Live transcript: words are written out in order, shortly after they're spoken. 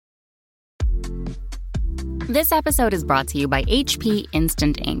This episode is brought to you by HP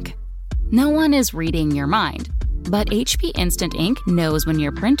Instant Ink. No one is reading your mind, but HP Instant Ink knows when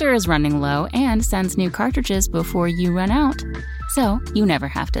your printer is running low and sends new cartridges before you run out. So you never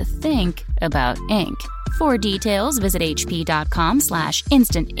have to think about ink. For details, visit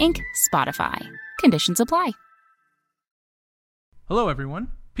hp.com/instant ink Spotify. Conditions apply. Hello everyone,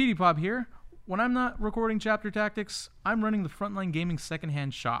 PewDiePop here. When I'm not recording Chapter Tactics, I'm running the Frontline Gaming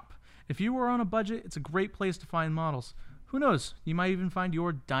secondhand shop. If you are on a budget, it's a great place to find models. Who knows, you might even find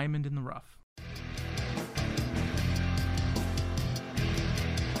your diamond in the rough.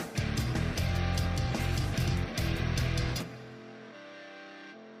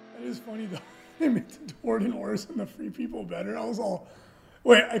 It is funny though, they made the Dwarden Ors and the Free People better. I was all,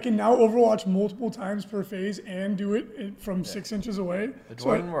 wait, I can now Overwatch multiple times per phase and do it from 6 inches away? The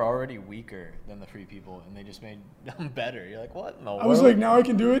Dwarden were already weaker than the Free People, and they just made them better. You're like, what in the world? I was like, now I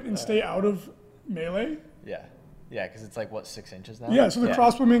can do it and stay out of melee? Yeah, because it's like, what, 6 inches now? Yeah, so the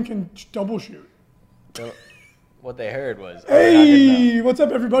crossbowmen can double shoot. So what they heard was, hey, what's up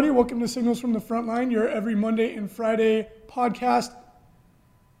everybody? Welcome to Signals from the Frontline, your every Monday and Friday podcast.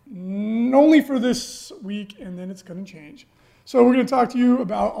 Only for this week, and then it's going to change. So we're going to talk to you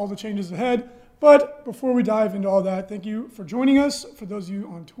about all the changes ahead. But before we dive into all that, thank you for joining us, for those of you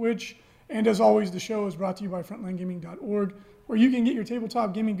on Twitch. And as always, the show is brought to you by frontlinegaming.org, where you can get your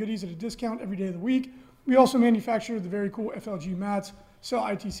tabletop gaming goodies at a discount every day of the week. We also manufacture the very cool FLG mats, sell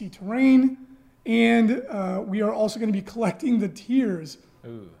ITC terrain, and we are also going to be collecting the tears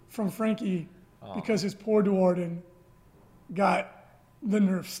from Frankie because his poor Dwarden got the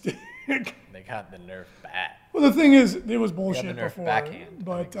Nerf stick. They got the Nerf bat. Well, the thing is, it was bullshit the Nerf before. backhand.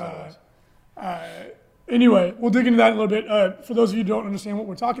 But anyway, we'll dig into that in a little bit. For those of you who don't understand what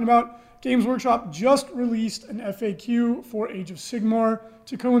we're talking about, Games Workshop just released an FAQ for Age of Sigmar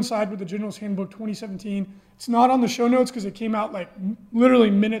to coincide with the General's Handbook 2017. It's not on the show notes because it came out like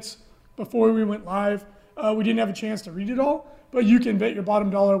literally minutes before we went live. We didn't have a chance to read it all, but you can bet your bottom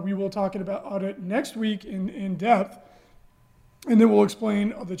dollar we will talk about it next week in depth. And then we'll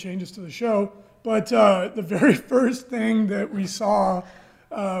explain the changes to the show. But the very first thing that we saw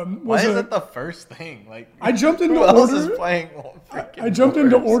was why is it the first thing? Like, I jumped into who order. else is playing I jumped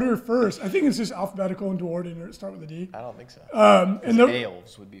into order first. I think it's just alphabetical and Dwarden, or start with a D. I don't think so. And the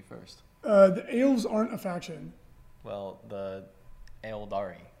Aelves would be first. The Aelves aren't a faction. Well, the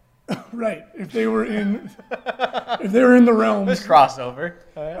Aeldari. Right. If they were in the realms. This crossover.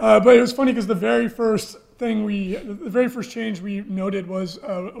 But it was funny because the very first change we noted was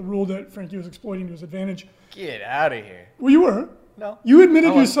a rule that Frankie was exploiting to his advantage. Get out of here. Well, you were. No. You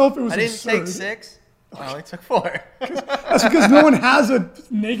admitted yourself it was I didn't absurd. take 6. I only took 4. That's because no one has a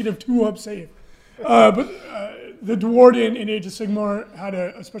negative 2-up save. But the Dwarden in Age of Sigmar had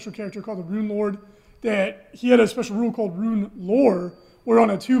a special character called the Rune Lord that he had a special rule called Rune Lore, where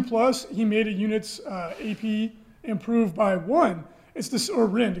on a 2+, he made a unit's AP improve by 1. It's this, or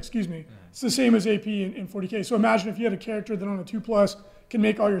Rend, excuse me. It's the same as AP in 40k. So imagine if you had a character that on a 2+ can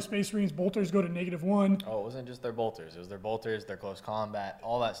make all your Space Marines bolters go to -1. Oh, it wasn't just their bolters. It was their bolters, their close combat,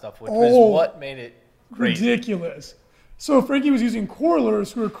 all that stuff, which was what made it crazy. Ridiculous. So Frankie was using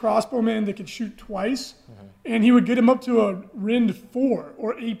Quarrelers, who were crossbowmen that could shoot twice, and he would get him up to a Rend 4,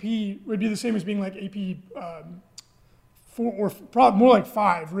 or AP would be the same as being like AP 4, or probably more like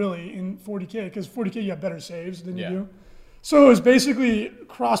 5, really, in 40k, because 40k you have better saves than you do. So it was basically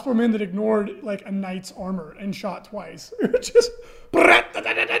crossbowmen that ignored like a knight's armor and shot twice. Just,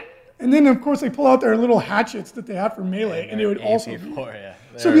 and then of course they pull out their little hatchets that they had for melee, and they would also.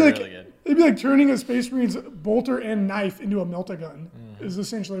 So it'd be like turning a Space Marine's bolter and knife into a melt-a-gun. Is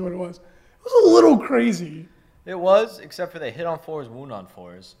essentially what it was. It was a little crazy. It was, except for they hit on 4s, wound on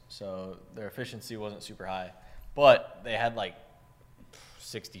 4s, so their efficiency wasn't super high. But they had like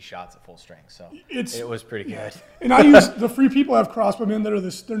 60 shots at full strength, so it was pretty good. And I use the Free People have crossbowmen that are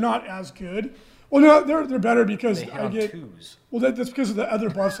they're not as good. Well, no, they're better because they hit I on get 2s. Well, that's because of the other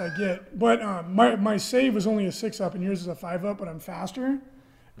buffs I get. But my save was only a 6-up, and yours is a 5-up, but I'm faster.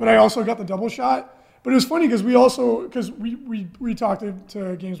 But I also got the double shot. But it was funny because we talked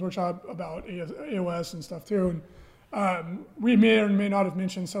to Games Workshop about AOS and stuff too, and we may or may not have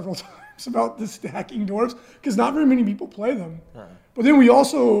mentioned several times about the stacking dwarves because not very many people play them. But then we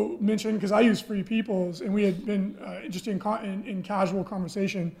also mentioned, because I use Free Peoples, and we had been just in casual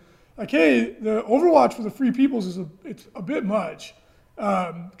conversation, like, hey, the Overwatch for the Free Peoples it's a bit much,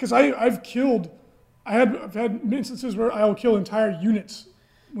 because I've had instances where I'll kill entire units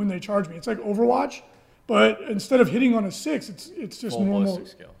when they charge me. It's like Overwatch, but instead of hitting on a 6, it's just full normal. ballistic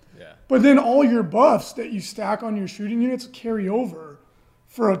skill. Yeah. But then all your buffs that you stack on your shooting units carry over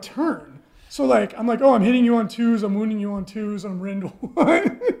for a turn. So like I'm like, oh, I'm hitting you on 2s, I'm wounding you on 2s, I'm Rindle.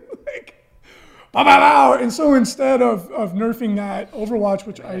 Like, bow, bow, bow. And so instead of nerfing that Overwatch,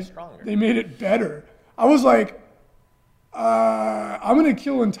 which they made it better, I was like, I'm going to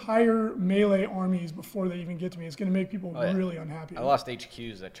kill entire melee armies before they even get to me. It's going to make people really unhappy. I lost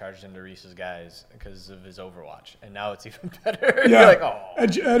HQs that charged into Reese's guys because of his Overwatch, and now it's even better. Yeah. You're like, oh.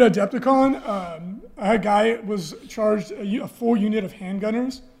 At Adepticon, a guy was charged a full unit of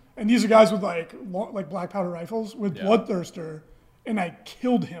handgunners, and these are guys with like black powder rifles with Bloodthirster, and I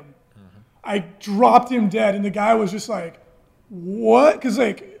killed him. Mm-hmm. I dropped him dead, and the guy was just like, what? Because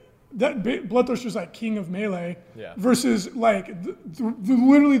like, that Bloodthirster's like king of melee versus like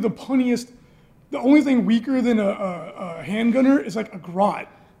literally the punniest. The only thing weaker than a handgunner is like a Grot.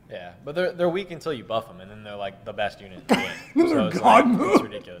 Yeah, but they're weak until you buff them, and then they're like the best unit in the game. Then they're god mode. It's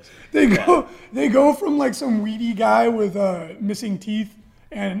ridiculous. They go from like some weedy guy with missing teeth,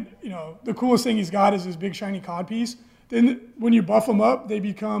 and you know the coolest thing he's got is his big shiny codpiece. Then when you buff them up, they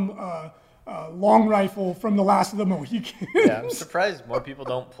become long rifle from the Last of the Mohicans. Yeah, I'm surprised more people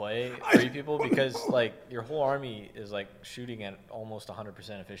don't play 3 people because like your whole army is like shooting at almost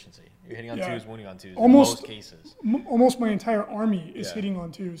 100% efficiency. You're hitting on 2s, wounding on 2s in most cases. Almost my entire army is hitting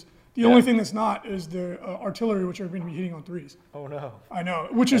on 2s. The only thing that's not is the artillery, which are going to be hitting on 3s. Oh no! I know,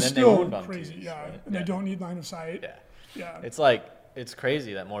 which is still crazy. 2s, yeah, right? and they don't need line of sight. Yeah. It's like. It's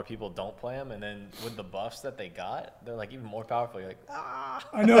crazy that more people don't play them, and then with the buffs that they got, they're like even more powerful. You're like, ah.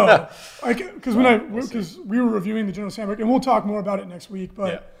 I know, because we were reviewing the General Handbook, and we'll talk more about it next week.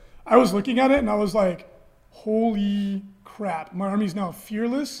 But I was looking at it, and I was like, holy crap! My army's now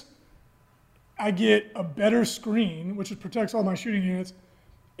fearless. I get a better screen, which protects all my shooting units,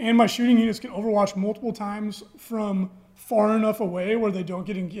 and my shooting units can overwatch multiple times from far enough away where they don't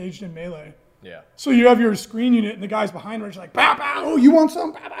get engaged in melee. Yeah. So you have your screen unit, and the guys behind are just like, pow, pow, oh, you want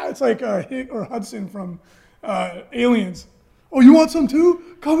some? Pow, pow. It's like Hick or Hudson from Aliens. Oh, you want some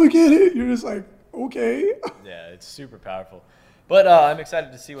too? Come and get it. You're just like, okay. Yeah, it's super powerful. But I'm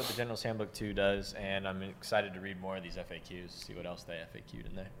excited to see what the General's Handbook 2 does, and I'm excited to read more of these FAQs, see what else they FAQ'd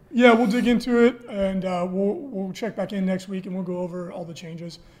in there. Yeah, we'll dig into it, and we'll check back in next week, and we'll go over all the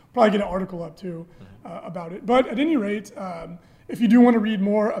changes. Probably get an article up too about it. But at any rate, if you do want to read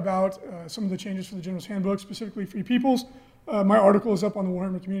more about some of the changes for the General's Handbook, specifically Free Peoples, my article is up on the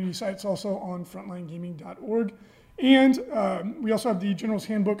Warhammer community site. It's also on frontlinegaming.org. And we also have the General's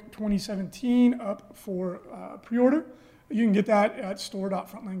Handbook 2017 up for pre-order. You can get that at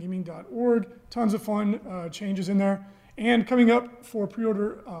store.frontlinegaming.org. Tons of fun changes in there. And coming up for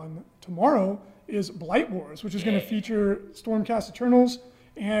pre-order on tomorrow is Blight Wars, which is going to feature Stormcast Eternals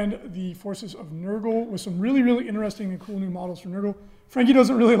and the forces of Nurgle with some really, really interesting and cool new models for Nurgle. Frankie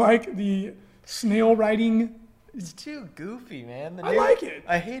doesn't really like the snail riding. It's too goofy, man. I like it.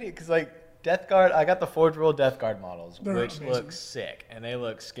 I hate it because, like, Death Guard, I got the Forge World Death Guard models, which amazing. look sick, and they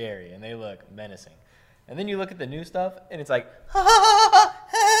look scary, and they look menacing. And then you look at the new stuff, and it's like,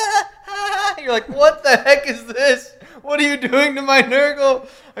 you're like, what the heck is this? What are you doing to my Nurgle?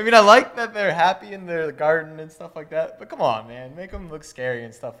 I mean, I like that they're happy in their garden and stuff like that, but come on, man. Make them look scary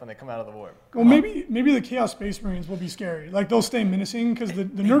and stuff when they come out of the warp. Well, maybe the Chaos Space Marines will be scary. Like, they'll stay menacing because the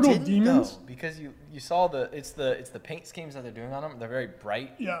Nurgle demons. Though, because you saw it's the paint schemes that they're doing on them. They're very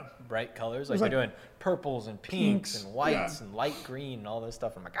bright, bright colors. Like, they're doing purples and pinks and whites and light green and all this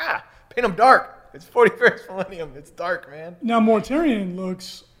stuff. I'm like, paint them dark. It's 41st Millennium. It's dark, man. Now, Mortarion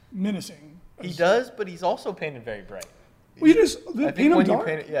looks menacing. He does, but he's also painted very bright. Well, you just paint them dark.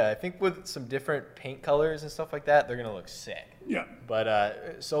 I think with some different paint colors and stuff like that, they're gonna look sick. Yeah.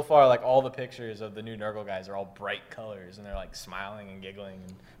 But so far, like all the pictures of the new Nurgle guys are all bright colors, and they're like smiling and giggling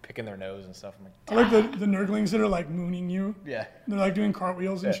and picking their nose and stuff. I'm like, I like the Nurglings that are like mooning you. Yeah. They're like doing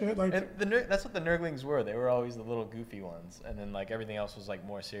cartwheels and shit. Like, and that's what the Nurglings were. They were always the little goofy ones, and then like everything else was like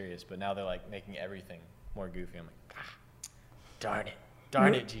more serious. But now they're like making everything more goofy. I'm like, darn it.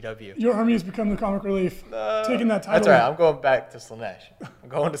 Darn it, GW. Your army has become the comic relief. Taking that title. That's right. I'm going back to Slaanesh. I'm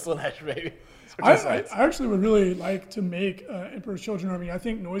going to Slaanesh, baby. I actually would really like to make Emperor's Children army. I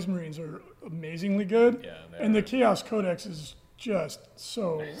think Noise Marines are amazingly good. Yeah, and the Chaos Codex is just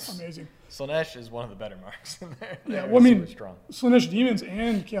so amazing. Slaanesh is one of the better marks in there. Yeah, well, I mean, strong. Slaanesh Demons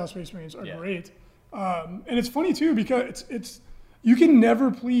and Chaos Space Marines are great. And it's funny, too, because it's you can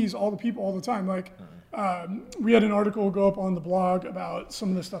never please all the people all the time. Like, we had an article go up on the blog about some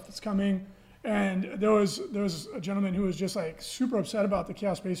of the stuff that's coming, and there was a gentleman who was just like super upset about the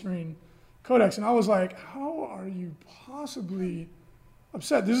Chaos Space Marine Codex, and I was like, how are you possibly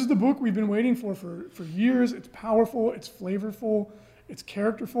upset? This is the book we've been waiting for years. It's powerful, it's flavorful, it's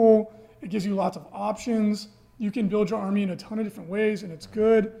characterful, it gives you lots of options. You can build your army in a ton of different ways, and it's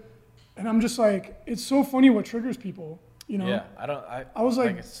good. And I'm just like, it's so funny what triggers people, you know? Yeah, I was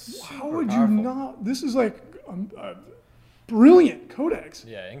like, how would powerful. you not? This is like a brilliant codex.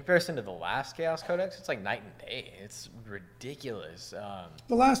 Yeah, in comparison to the last Chaos Codex, it's like night and day. It's ridiculous.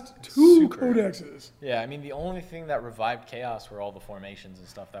 The last two super. codexes. Yeah, I mean, the only thing that revived Chaos were all the formations and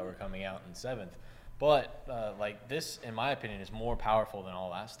stuff that were coming out in 7th. But, like, this, in my opinion, is more powerful than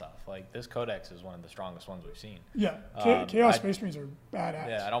all that stuff. Like, this codex is one of the strongest ones we've seen. Yeah, Chaos Space Marines are badass.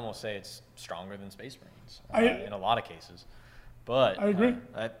 Yeah, I'd almost say it's stronger than Space Marines in a lot of cases. But I agree.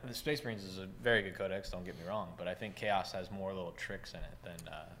 The Space Marines is a very good codex, don't get me wrong. But I think Chaos has more little tricks in it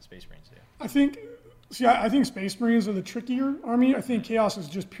than Space Marines do. I think Space Marines are the trickier army. I think Chaos is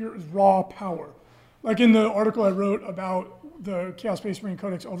just pure raw power. Like in the article I wrote about the Chaos Space Marine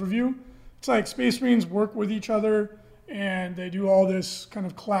Codex overview, it's like Space Marines work with each other and they do all this kind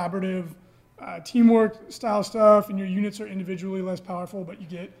of collaborative teamwork style stuff, and your units are individually less powerful, but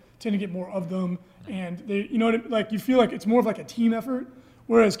you tend to get more of them, and they, you know, like you feel like it's more of like a team effort.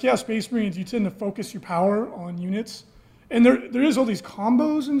 Whereas Chaos Space Marines, you tend to focus your power on units, and there is all these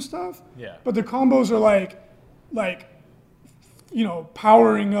combos and stuff. Yeah. But the combos are like, you know,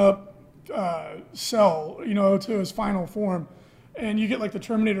 powering up Cell, you know, to his final form, and you get like the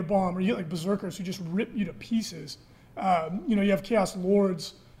Terminator bomb, or you get like Berserkers who just rip you to pieces. You know, you have Chaos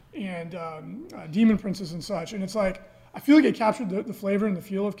Lords and Demon Princes and such, and it's like, I feel like it captured the flavor and the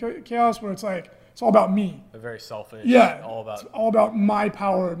feel of Chaos, where it's like, it's all about me. They're very selfish. Yeah, It's all about my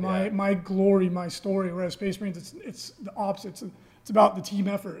power, my glory, my story. Whereas Space Marines, it's the opposite. It's about the team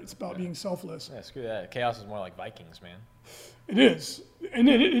effort. It's about being selfless. Yeah, screw that. Chaos is more like Vikings, man. It is, and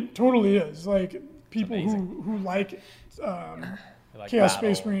it totally is. Like people who like Chaos battle.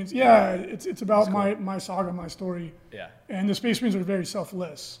 Space Marines. Yeah, it's about my saga, my story. Yeah. And the Space Marines are very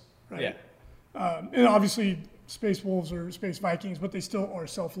selfless, right? Yeah. And obviously Space Wolves or Space Vikings, but they still are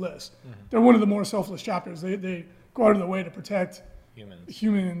selfless. Mm-hmm. They're one of the more selfless chapters. They go out of their way to protect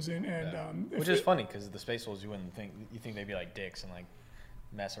humans and which is funny because the Space Wolves, you think they'd be like dicks and like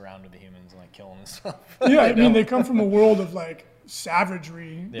mess around with the humans and like kill them and stuff. Yeah, I mean they come from a world of like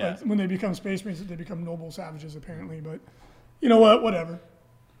savagery. Yeah. Like, when they become Space Marines, they become noble savages apparently. But you know what? Whatever.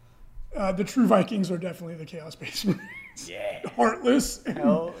 The true Vikings are definitely the Chaos Space Marines. Yeah. Heartless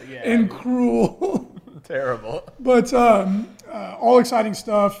and dude. cruel. Terrible. But all exciting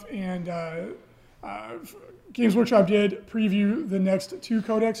stuff, and Games Workshop did preview the next two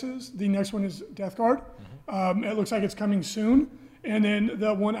codexes. The next one is Death Guard. Mm-hmm. It looks like it's coming soon. And then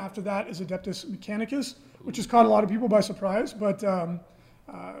the one after that is Adeptus Mechanicus, which has caught a lot of people by surprise. But for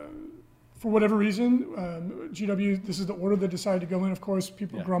whatever reason, GW, this is the order they decided to go in. Of course,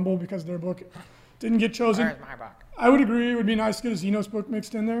 people grumble because their book didn't get chosen. Where's my book? I would agree. It would be nice to get a Xenos book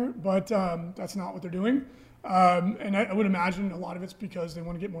mixed in there, but that's not what they're doing. And I would imagine a lot of it's because they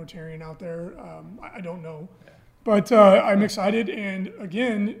want to get more Tarion out there. I don't know. Yeah. But I'm excited. And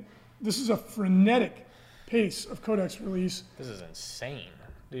again, this is a frenetic pace of Codex release. This is insane.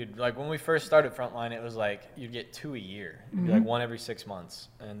 Dude, like when we first started Frontline, it was like you'd get 2 a year. It'd be like one every 6 months.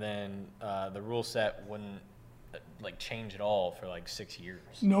 And then the rule set wouldn't like change at all for like 6 years.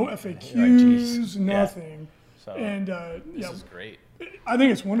 No FAQs, like, nothing. Yeah. So and this is great. I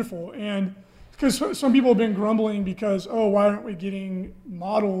think it's wonderful. And because some people have been grumbling because, why aren't we getting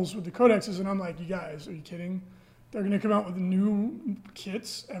models with the codexes? And I'm like, you guys, are you kidding? They're going to come out with new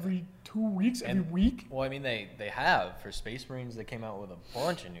kits every 2 weeks, every week. Well, I mean, they have. For Space Marines, they came out with a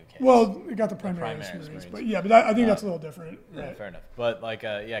bunch of new kits. Well, they got the Primaris Marines. But yeah, but I think that's a little different. Yeah, right? Fair enough. But like,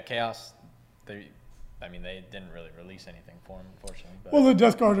 Chaos, they didn't really release anything for them, unfortunately. But well, the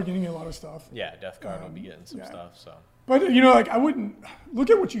Death Guard are getting a lot of stuff. Yeah, Death Guard will be getting some stuff. So. But, you know, like I wouldn't look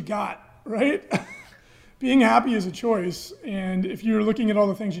at what you got, right? Being happy is a choice. And if you're looking at all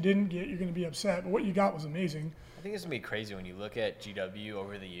the things you didn't get, you're going to be upset. But what you got was amazing. I think it's going to be crazy when you look at GW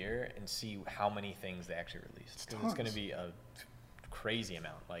over the year and see how many things they actually released. It's going to be a crazy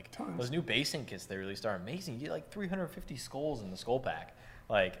amount. Like, those new basing kits they released are amazing. You get like 350 skulls in the skull pack.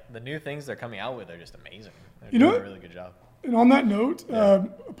 Like, the new things they're coming out with are just amazing. They're doing a really good job. And on that note,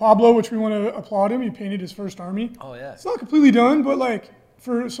 Pablo, which we want to applaud him, he painted his first army. Oh, yeah. It's not completely done, but like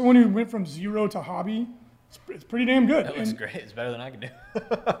for someone who went from zero to hobby, it's pretty damn good. That looks great. It's better than I can do.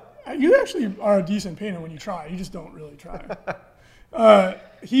 You actually are a decent painter when you try. You just don't really try.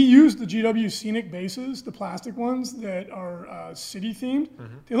 He used the GW Scenic bases, the plastic ones that are city themed.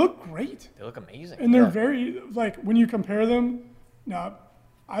 Mm-hmm. They look great. They look amazing. And they're very, like, when you compare them, now,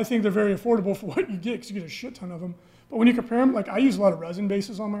 I think they're very affordable for what you get because you get a shit ton of them. But when you compare them, like, I use a lot of resin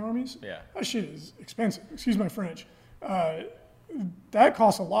bases on my armies. Yeah. That shit is expensive. Excuse my French. That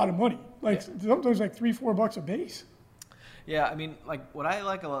costs a lot of money. Like, sometimes like $3-4 a base. Yeah, I mean, like what I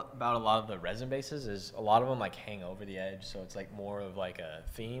like about a lot of the resin bases is a lot of them like hang over the edge, so it's like more of like a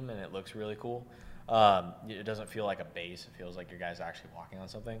theme, and it looks really cool. It doesn't feel like a base; it feels like your guy's actually walking on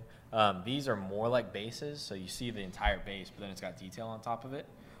something. These are more like bases, so you see the entire base, but then it's got detail on top of it.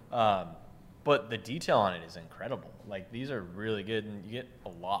 But the detail on it is incredible. Like these are really good, and you get a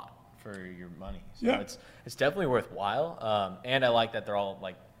lot for your money. So yeah. It's definitely worthwhile. And I like that they're all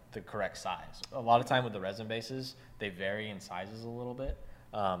like the correct size. A lot of time with the resin bases, they vary in sizes a little bit.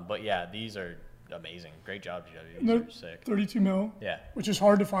 But yeah, these are amazing. Great job, GW. These are sick. 32 mil. Yeah. Which is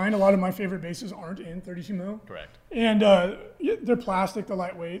hard to find. A lot of my favorite bases aren't in 32 mil. Correct. And they're plastic, they're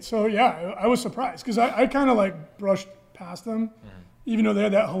lightweight. So yeah, I was surprised because I kind of like brushed past them, even though they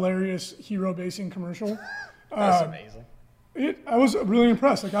had that hilarious hero basing commercial. That's amazing. I was really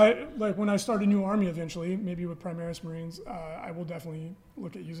impressed. Like when I start a new army eventually, maybe with Primaris Marines, I will definitely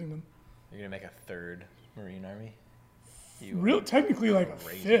look at using them. You're gonna make a third Marine army? Technically like a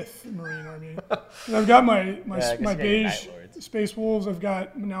fifth Marine army. I've got my beige Space Wolves. I've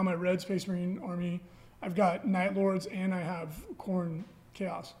got now my red Space Marine army. I've got Night Lords, and I have Khorne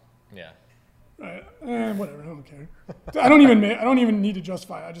Chaos. Yeah. Right. Whatever. I don't care. I don't even need to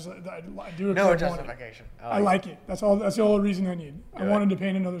justify it. I do it. No justification. I like it. That's all. That's the only reason I need. I wanted to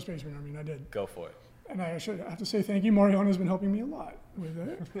paint another Space Marine army, and I did. Go for it. And I have to say thank you. Mariana has been helping me a lot with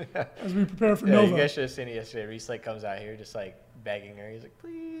it as we prepare for Nova. You guys should have seen it yesterday. Reese like comes out here just like begging her. He's like,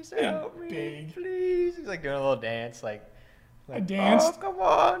 please help me, please. He's like doing a little dance, like I danced. Oh, come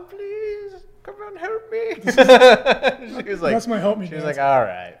on, please, come on, help me. She was like, that's my help me. She was like, all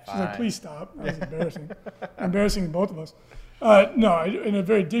right, fine. She's like, please stop. That was embarrassing. Embarrassing to both of us. No, in a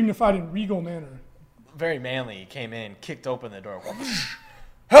very dignified and regal manner. Very manly. He came in, kicked open the door.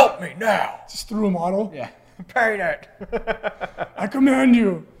 Help me now! Just threw a model. Yeah. Paint it. I command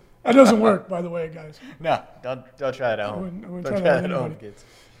you. That doesn't work, by the way, guys. No, don't try that at home. I wouldn't try that at home, kids.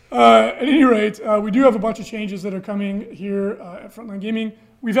 At any rate, we do have a bunch of changes that are coming here at Frontline Gaming.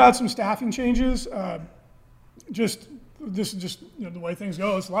 We've had some staffing changes. This is just the way things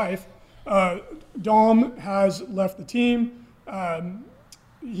go. It's life. Dom has left the team.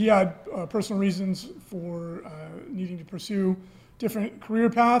 He had personal reasons for needing to pursue different career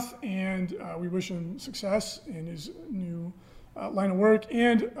path, and we wish him success in his new line of work.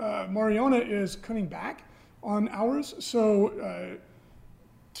 And Mariana is cutting back on hours, so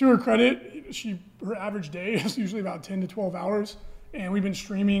to her credit, her average day is usually about 10 to 12 hours, and we've been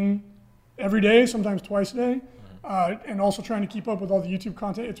streaming every day, sometimes twice a day, and also trying to keep up with all the YouTube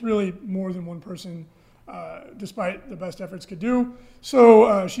content. It's really more than one person, despite the best efforts could do.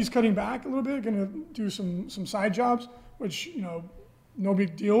 So she's cutting back a little bit, going to do some side jobs, which, no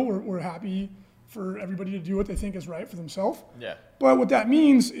big deal. We're happy for everybody to do what they think is right for themselves. Yeah. But what that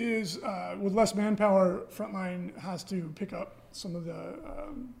means is with less manpower, Frontline has to pick up some of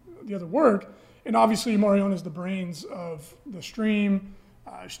the other work. And obviously Mariana's the brains of the stream.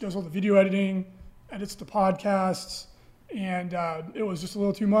 She does all the video editing, edits the podcasts, and it was just a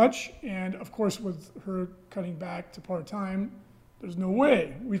little too much. And of course, with her cutting back to part-time, there's no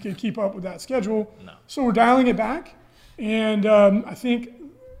way we could keep up with that schedule. No. So we're dialing it back. And I think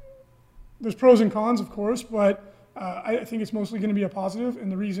there's pros and cons, of course, but I think it's mostly going to be a positive.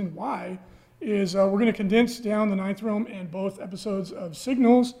 And the reason why is we're going to condense down the Ninth Realm and both episodes of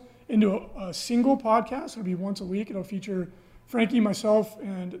Signals into a single podcast. It'll be once a week. It'll feature Frankie, myself,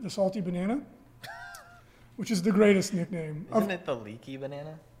 and the Salty Banana, which is the greatest nickname. Isn't it the Leaky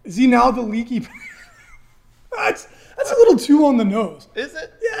Banana? Is he now the Leaky Banana? That's a little too on the nose. Is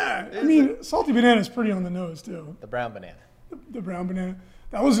it? Yeah. Salty Banana is pretty on the nose, too. The Brown Banana. The Brown Banana.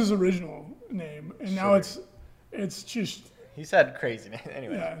 That was his original name. And now it's just... He's had crazy names.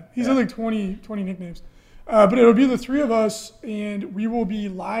 Anyway. Yeah. He's had like 20 nicknames. But it'll be the three of us, and we will be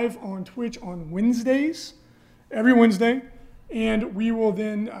live on Twitch on Wednesdays, every Wednesday. And we will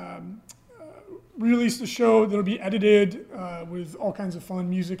then release the show that'll be edited with all kinds of fun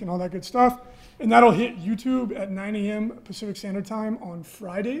music and all that good stuff. And that'll hit YouTube at 9 a.m. Pacific Standard Time on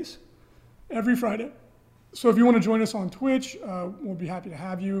Fridays, every Friday. So if you want to join us on Twitch, we'll be happy to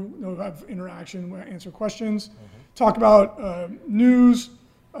have you. We'll have interaction, we'll answer questions, talk about news,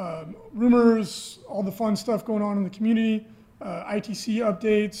 rumors, all the fun stuff going on in the community, ITC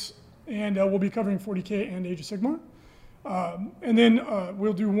updates, and we'll be covering 40K and Age of Sigmar. And then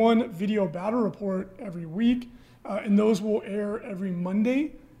we'll do one video battle report every week, and those will air every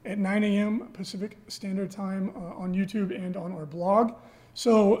Monday at 9 a.m. Pacific Standard Time on YouTube and on our blog.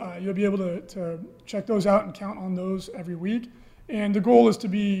 So you'll be able to check those out and count on those every week. And the goal is to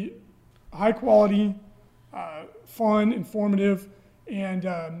be high quality, fun, informative, and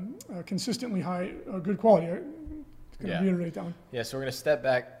consistently good quality. going to reiterate that one. Yeah, so we're going to step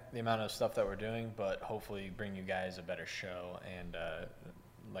back the amount of stuff that we're doing, but hopefully bring you guys a better show and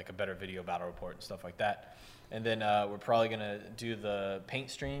like a better video battle report and stuff like that. And then we're probably going to do the paint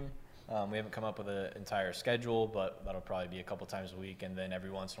stream. We haven't come up with an entire schedule, but that'll probably be a couple times a week. And then every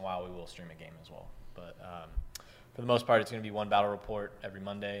once in a while, we will stream a game as well. But for the most part, it's going to be one battle report every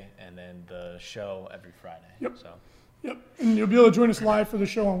Monday, and then the show every Friday. Yep. So. Yep, and you'll be able to join us live for the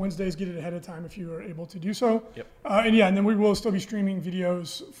show on Wednesdays. Get it ahead of time if you are able to do so. Yep. And then we will still be streaming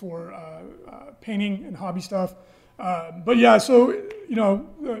videos for painting and hobby stuff. But yeah, so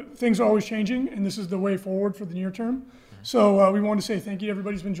things are always changing, and this is the way forward for the near term. Mm-hmm. So we want to say thank you to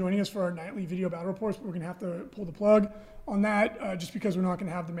everybody who's been joining us for our nightly video battle reports. But we're going to have to pull the plug on that just because we're not going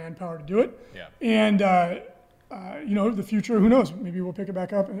to have the manpower to do it. Yeah. And the future, who knows? Maybe we'll pick it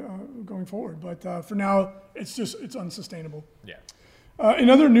back up going forward. But for now, it's unsustainable. Yeah. In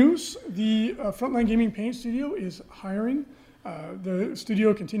other news, the Frontline Gaming Paint Studio is hiring. The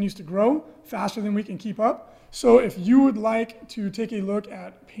studio continues to grow faster than we can keep up. So if you would like to take a look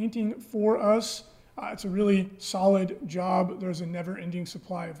at painting for us, it's a really solid job. There's a never-ending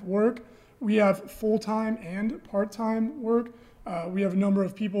supply of work. We have full-time and part-time work. We have a number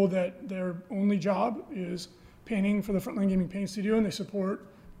of people that their only job is painting for the Frontline Gaming Paint Studio, and they support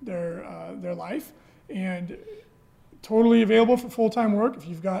their life. And totally available for full-time work if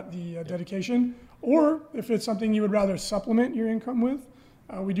you've got the dedication, or if it's something you would rather supplement your income with.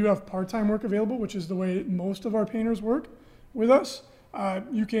 We do have part-time work available, which is the way most of our painters work with us.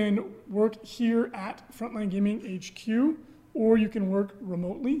 You can work here at Frontline Gaming HQ, or you can work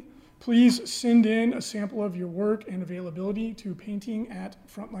remotely. Please send in a sample of your work and availability to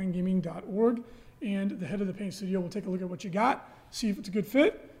painting@frontlinegaming.org, and the head of the paint studio will take a look at what you got, see if it's a good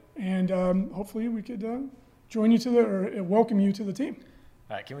fit, and hopefully we could join you or welcome you to the team.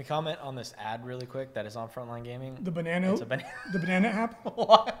 All right, can we comment on this ad really quick that is on Frontline Gaming? The banana app?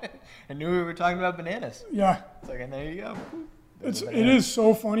 What? I knew we were talking about bananas. Yeah. It's like, and there you go. It is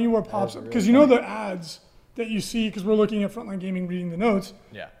so funny what pops up. Because really the ads that you see, because we're looking at Frontline Gaming reading the notes.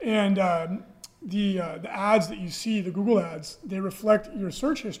 Yeah. And the ads that you see, the Google ads, they reflect your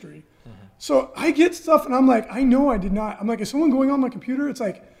search history. Mm-hmm. So I get stuff and I'm like, I know I did not. I'm like, is someone going on my computer? It's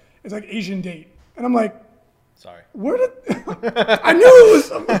like Asian date. And I'm like, sorry. Where did I knew it was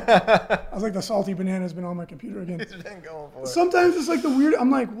something. I was like, the salty banana has been on my computer again. It's been going for it. Sometimes it's like the weird. I'm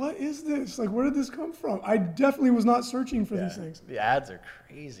like, what is this? Like, where did this come from? I definitely was not searching for these things. The ads are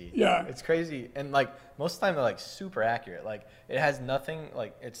crazy. Yeah, it's crazy, and like most of the time they're like super accurate. Like it has nothing.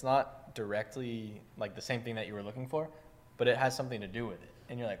 Like it's not directly like the same thing that you were looking for, but it has something to do with it.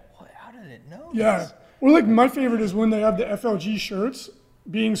 And you're like, what? How did it know? Yeah. This? Or like my favorite is when they have the FLG shirts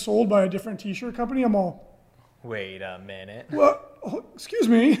being sold by a different T-shirt company. I'm all. Wait a minute. Well, excuse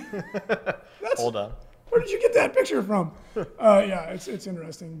me. Hold on. Where did you get that picture from? It's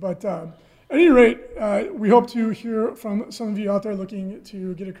interesting. But at any rate, we hope to hear from some of you out there looking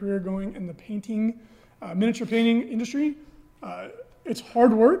to get a career going in the painting, miniature painting industry. It's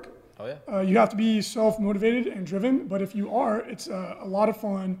hard work. Oh yeah. You have to be self-motivated and driven. But if you are, it's a lot of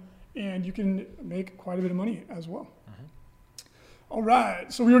fun, and you can make quite a bit of money as well. All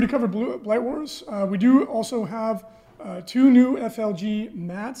right, so we already covered Blight Wars. We do also have 2 new FLG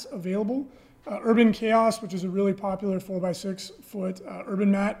mats available. Urban Chaos, which is a really popular 4x6 foot urban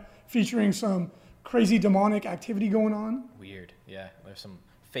mat featuring some crazy demonic activity going on. Weird, yeah. There's some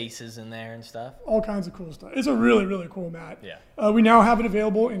faces in there and stuff. All kinds of cool stuff. It's a really, really cool mat. Yeah. We now have it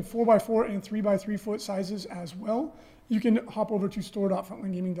available in 4x4 and 3x3 foot sizes as well. You can hop over to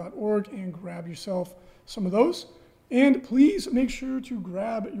store.frontlinegaming.org and grab yourself some of those. And please make sure to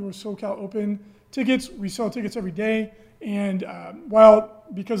grab your SoCal Open tickets. We sell tickets every day. And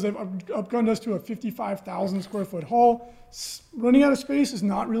because they've upgunned us to a 55,000 square foot hall, running out of space is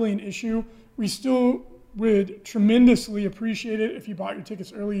not really an issue. We still would tremendously appreciate it if you bought your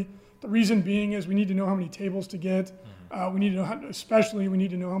tickets early. The reason being is we need to know how many tables to get. We need to know we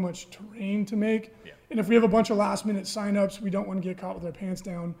need to know how much terrain to make. Yeah. And if we have a bunch of last minute signups, we don't want to get caught with our pants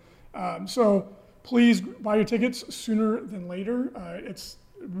down. So please buy your tickets sooner than later. It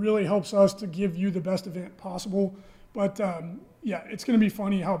really helps us to give you the best event possible. But it's going to be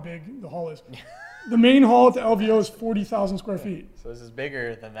funny how big the hall is. The main hall at the LVO is 40,000 square feet. So this is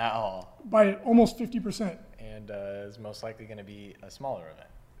bigger than that hall. By almost 50%. And is most likely going to be a smaller event.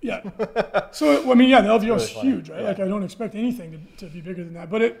 Yeah. So, the LVO really is funny. huge, right? Yeah. Like, I don't expect anything to be bigger than that.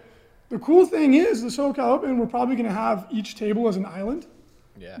 But the cool thing is, the SoCal Open, we're probably going to have each table as an island.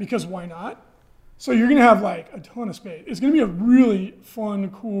 Yeah. Because why not? So you're going to have, like, a ton of space. It's going to be a really fun,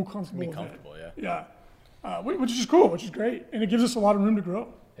 cool, comfortable event. Comfortable, yeah. Yeah. Which is cool, which is great. And it gives us a lot of room to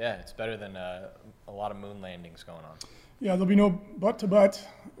grow. Yeah, it's better than A lot of moon landings going on. Yeah, there'll be no butt-to-butt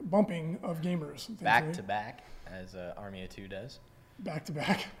bumping of gamers. Thankfully. Back to back, as Army of Two does. Back to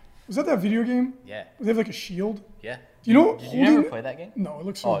back. Was that video game? Yeah. They have like a shield? Yeah. Do you know? Did you never play that game? No, it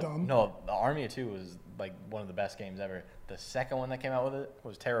looks so dumb. No, the Army of Two was like one of the best games ever. The second one that came out with it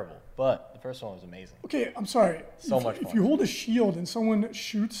was terrible, but the first one was amazing. Okay, I'm sorry. Much fun. If you hold a shield and someone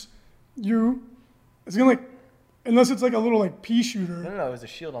shoots you, it's gonna unless it's like a little pea shooter. No, it was a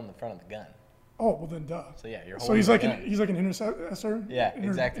shield on the front of the gun. Oh, well then, duh. So yeah, you're holding. So he's like an interceptor. Yeah,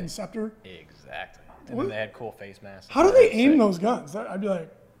 exactly. Inceptor. Exactly. And then they had cool face masks. How do they aim those guns? I'd be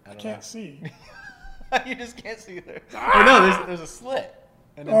like, I can't see. You just can't see there. Oh no, there's a slit,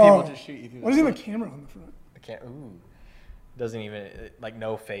 and then people just shoot you through. Why does he have a camera on the front? Ooh. Doesn't even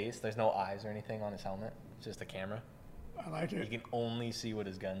no face. There's no eyes or anything on his helmet. It's just a camera. I like it. You can only see what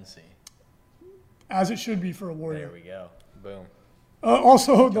his guns see. As it should be for a warrior. There we go. Boom.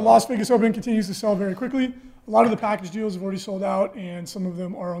 Also, the Las Vegas Open continues to sell very quickly. A lot of the package deals have already sold out, and some of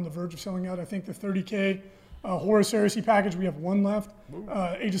them are on the verge of selling out. I think the 30K Horus Heresy package, we have one left.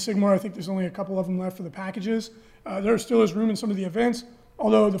 Age of Sigmar, I think there's only a couple of them left for the packages. There still is room in some of the events,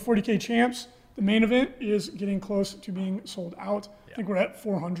 although the 40K Champs, the main event, is getting close to being sold out. I think we're at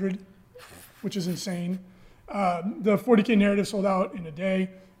 400, which is insane. The 40K Narrative sold out in a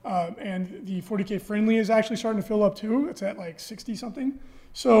day. And the 40K Friendly is actually starting to fill up too. It's at 60 something.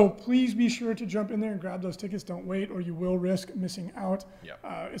 So please be sure to jump in there and grab those tickets. Don't wait or you will risk missing out. Yep.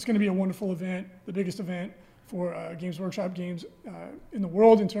 It's going to be a wonderful event, the biggest event for Games Workshop games in the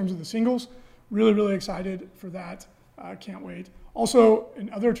world in terms of the singles. Really, really excited for that. Can't wait. Also,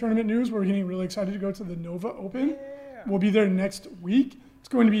 in other tournament news, we're getting really excited to go to the Nova Open. Yeah. We'll be there next week. It's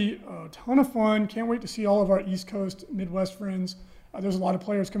going to be a ton of fun. Can't wait to see all of our East Coast, Midwest friends. There's a lot of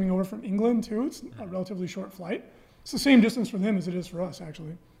players coming over from England, too. It's a relatively short flight. It's the same distance for them as it is for us,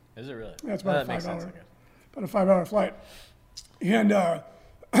 actually. Is it really? Yeah, it's about a 5-hour flight. And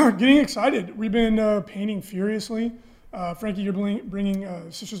getting excited. We've been painting furiously. Frankie, you're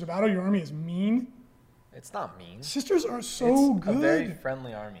bringing Sisters of Battle. Your army is mean. It's not mean. Sisters are so good. It's a very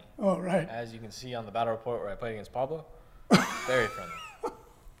friendly army. Oh, right. As you can see on the battle report where I played against Pablo, very friendly.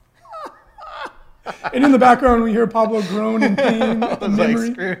 And in the background, we hear Pablo groan in pain at the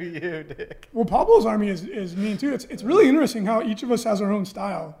memory. Screw you, Dick. Well, Pablo's army is mean, too. It's really interesting how each of us has our own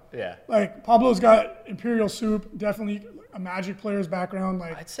style. Yeah. Pablo's got Imperial Soup, definitely a Magic player's background.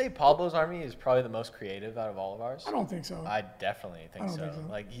 I'd say Pablo's army is probably the most creative out of all of ours. I don't think so. I definitely think so.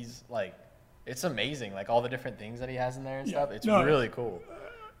 He's it's amazing. All the different things that he has in there and stuff. It's really cool.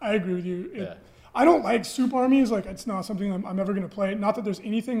 I agree with you. I don't like Soup armies. It's not something I'm ever going to play. Not that there's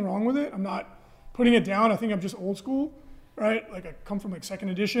anything wrong with it. I'm not putting it down. I think I'm just old school, right? I come from second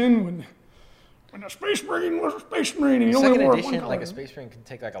edition when a Space Marine was a Space Marine and you only wore one color. Second edition, a Space Marine can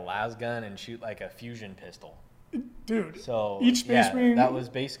take a las gun and shoot a fusion pistol. Dude. So each Space Marine. That was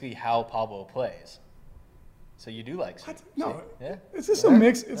basically how Pablo plays. So you do like Soup? No. Yeah. It's just a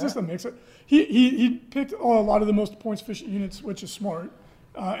mix. It's just a mix. He picked a lot of the most points efficient units, which is smart,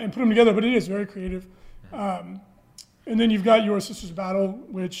 and put them together. But it is very creative. And then you've got your Sisters Battle,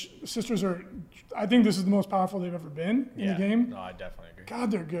 which Sisters are, I think this is the most powerful they've ever been in the game. No, I definitely agree.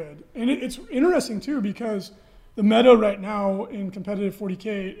 God, they're good. And it's interesting, too, because the meta right now in competitive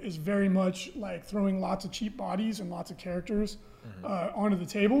 40K is very much throwing lots of cheap bodies and lots of characters onto the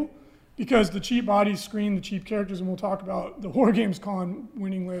table, because the cheap bodies screen the cheap characters, and we'll talk about the War Games Con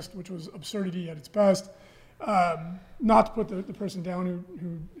winning list, which was absurdity at its best. Not to put the person down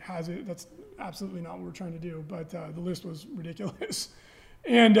who has it. That's absolutely not what we're trying to do, but the list was ridiculous.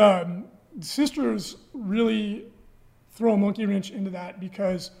 And Sisters really throw a monkey wrench into that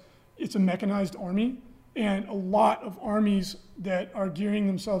because it's a mechanized army, and a lot of armies that are gearing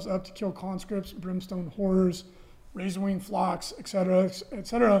themselves up to kill conscripts, brimstone horrors, razorwing flocks, etc.,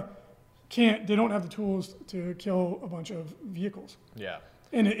 they don't have the tools to kill a bunch of vehicles. Yeah.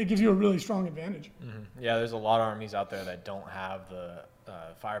 And it gives you a really strong advantage. Mm-hmm. Yeah, there's a lot of armies out there that don't have the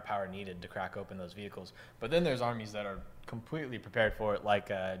firepower needed to crack open those vehicles. But then there's armies that are completely prepared for it, like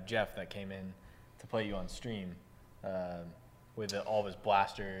Jeff that came in to play you on stream with all of his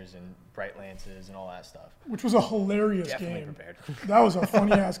blasters and bright lances and all that stuff. Which was a hilarious Definitely game. Prepared. That was a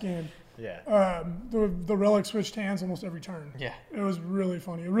funny-ass game. Yeah. The relic switched hands almost every turn. Yeah. It was really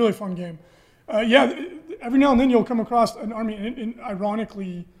funny. A really fun game. Every now and then you'll come across an army, and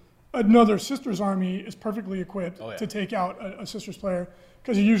ironically, another Sisters army is perfectly equipped to take out a Sisters player,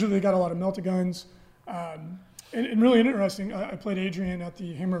 because usually they got a lot of melta guns. And really interesting, I played Adrian at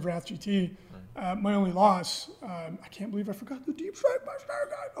the Hammer of Wrath GT, My only loss, I can't believe I forgot the deep strike by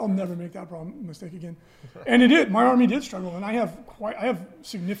Starguide. I'll never make that mistake again. And it did. My army did struggle, and I have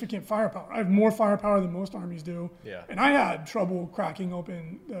significant firepower. I have more firepower than most armies do. Yeah. And I had trouble cracking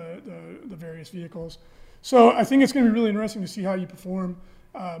open the various vehicles. So I think it's going to be really interesting to see how you perform.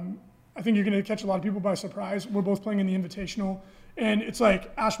 I think you're going to catch a lot of people by surprise. We're both playing in the Invitational, and it's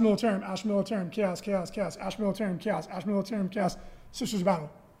like Ash Militarum, Chaos, Chaos, Chaos, Ash Militarum, Chaos, Ash Militarum, Chaos, Sisters Battle.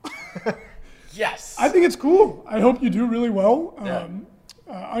 Yes. I think it's cool. I hope you do really well. Yeah.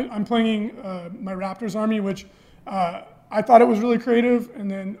 I'm playing my Raptors army, which I thought it was really creative,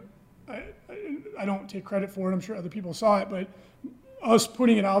 and then I don't take credit for it. I'm sure other people saw it, but us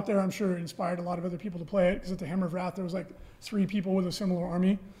putting it out there, I'm sure inspired a lot of other people to play it, because at the Hammer of Wrath, there was like 3 people with a similar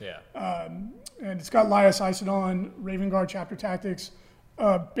army. Yeah. And it's got Laius Isidon, Raven Guard, Chapter Tactics,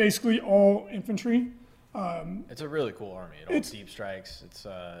 basically all infantry. It's a really cool army. It all deep strikes.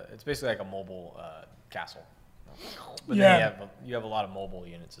 It's basically like a mobile castle. But then you have a lot of mobile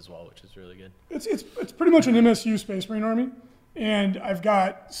units as well, which is really good. It's pretty much an MSU Space Marine army, and I've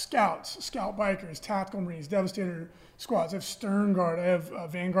got scouts, scout bikers, tactical marines, devastator squads. I have Stern Guard. I have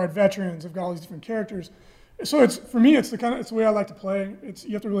Vanguard veterans. I've got all these different characters. So for me, it's the way I like to play.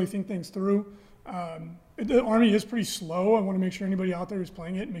 You have to really think things through. The army is pretty slow. I want to make sure anybody out there who's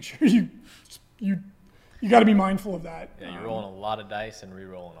playing it, make sure you got to be mindful of that. Yeah, you're rolling a lot of dice and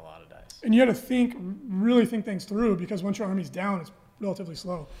re-rolling a lot of dice. And you got to really think things through, because once your army's down, it's relatively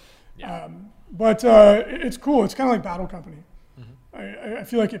slow. Yeah. But it's cool. It's kind of like Battle Company. Mm-hmm. I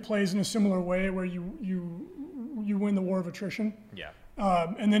feel like it plays in a similar way, where you win the war of attrition. Yeah.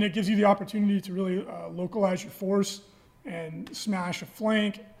 And then it gives you the opportunity to really localize your force and smash a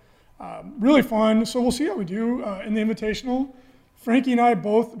flank. Really fun. So we'll see how we do in the Invitational. Frankie and I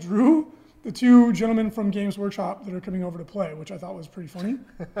both drew the 2 gentlemen from Games Workshop that are coming over to play, which I thought was pretty funny.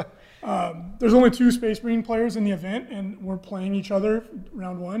 There's only 2 Space Marine players in the event, and we're playing each other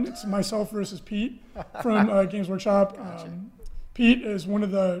round 1. It's myself versus Pete from Games Workshop. Gotcha. Pete is one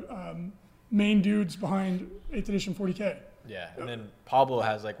of the main dudes behind 8th edition 40K. Yeah, and then Pablo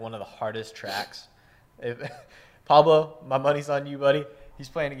has like one of the hardest tracks. Pablo, my money's on you, buddy. He's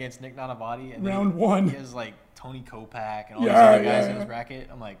playing against Nick Nanavati, and round 1. He has like Tony Kopak and all these other guys in his bracket.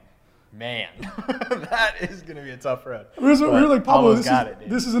 I'm like, man, that is going to be a tough round. We're like, Pablo,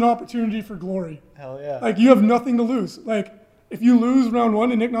 this is an opportunity for glory. Hell yeah. Like, you have nothing to lose. Like, if you lose round 1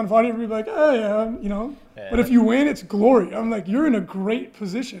 to Nick Nanavati, everybody's like, oh, yeah, you know. Yeah. But if you win, it's glory. I'm like, you're in a great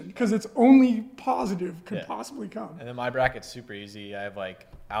position, because it's only positive could possibly come. And then my bracket's super easy. I have, like,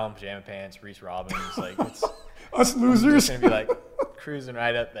 Alan Pajama Pants, Reese Robbins. Like, it's us losers. It's going to be, like, cruising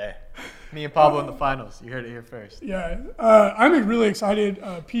right up there. Me and Pablo in the finals. You heard it here first. Yeah. I'm really excited.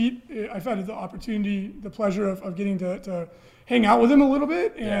 Pete, I've had the opportunity, the pleasure of getting to hang out with him a little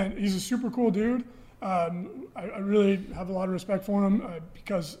bit, and he's a super cool dude. I really have a lot of respect for him,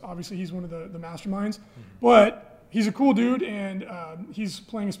 because obviously he's one of the masterminds. Mm-hmm. But he's a cool dude, and he's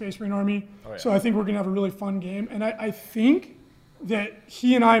playing a Space Marine army. Oh, yeah. So I think we're going to have a really fun game. And I think that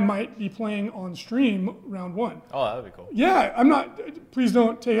he and I might be playing on stream round 1. Oh, that would be cool. Yeah, I'm not. Please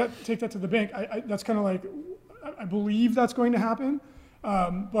don't take that to the bank. That's kind of like, I believe that's going to happen.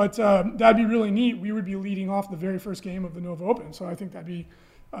 But that'd be really neat. We would be leading off the very first game of the Nova Open. So I think that'd be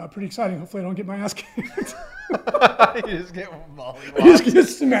pretty exciting. Hopefully I don't get my ass kicked. You just get mollywopped. You just get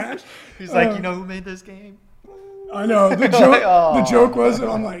smashed. He's like, you know who made this game? I know. The joke was,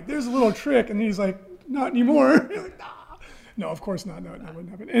 I'm like, there's a little trick. And he's like, not anymore. You're like, nah. No, of course not. No, that wouldn't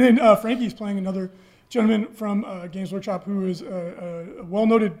happen. And then Frankie's playing another gentleman from Games Workshop who is a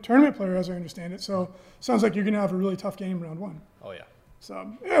well-noted tournament player, as I understand it. So sounds like you're going to have a really tough game round 1. Oh, yeah.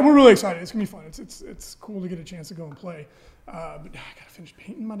 So, yeah, we're really excited. It's going to be fun. It's cool to get a chance to go and play. But I got to finish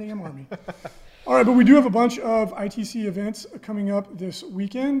painting my damn army. All right, but we do have a bunch of ITC events coming up this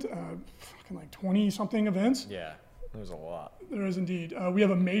weekend. Fucking like 20-something events. Yeah, there's a lot. There is indeed. We have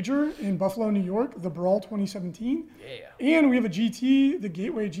a major in Buffalo, New York, the Brawl 2017. Yeah. And we have a GT, the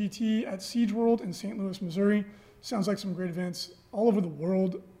Gateway GT at Siege World in St. Louis, Missouri. Sounds like some great events all over the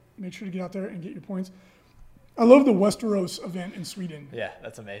world. Make sure to get out there and get your points. I love the Westeros event in Sweden. Yeah,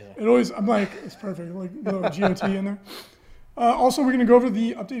 that's amazing. I'm like, it's perfect. Like little GOT in there. Also, we're going to go over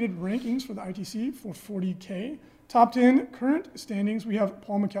the updated rankings for the ITC for 40K. Top 10 current standings. We have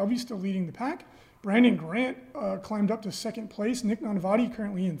Paul McKelvey still leading the pack. Brandon Grant climbed up to 2nd place. Nick Nanavati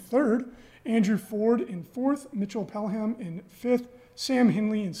currently in 3rd. Andrew Ford in 4th. Mitchell Pelham in 5th. Sam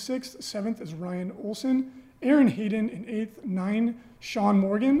Hinley in 6th. 7th is Ryan Olson. Aaron Hayden in 8th. 9, Sean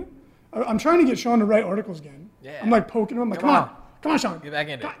Morgan. I'm trying to get Sean to write articles again. Yeah. I'm like poking him. I'm like, come on, Sean. Get back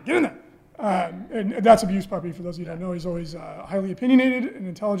in there. Get in there. And that's Abuse Puppy, for those of you who don't know. He's always highly opinionated and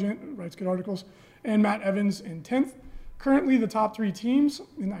intelligent, writes good articles. And Matt Evans in 10th. Currently, the top 3 teams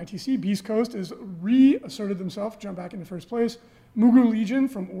in the ITC, Beast Coast has reasserted themselves, jumped back into first place. Mugu Legion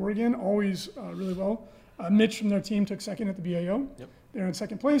from Oregon, always really well. Mitch from their team took second at the BAO. Yep. They're in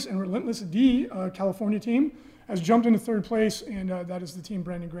second place. And Relentless D, California team, has jumped into third place, and that is the team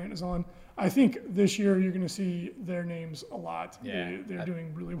Brandon Grant is on. I think this year you're going to see their names a lot. Yeah, they're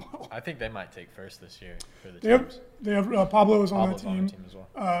doing really well. I think they might take first this year for the teams. They have Pablo is on that team. On the team as well.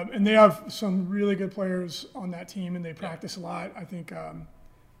 And they have some really good players on that team, and they practice a lot. I think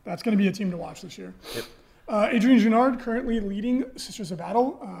that's going to be a team to watch this year. Yep. Adrian Junard currently leading Sisters of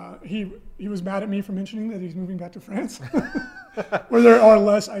Battle. He was mad at me for mentioning that he's moving back to France, where there are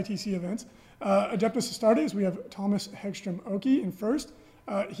less ITC events. Adeptus Astartes, we have Thomas Hegstrom Oki in first.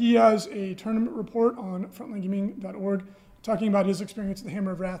 He has a tournament report on frontlinegaming.org talking about his experience at the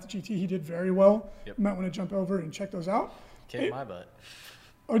Hammer of Wrath GT. He did very well. Yep. You might want to jump over and check those out. Kicked my butt.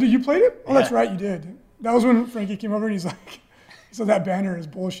 Oh, did you play it? Oh, that's right, you did. That was when Frankie came over and he's like, so that banner is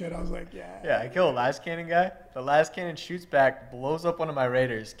bullshit. I was like, yeah. Yeah, I killed a last cannon guy. The last cannon shoots back, blows up one of my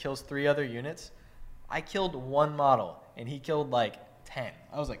raiders, kills 3 other units. I killed 1 model, and he killed like 10.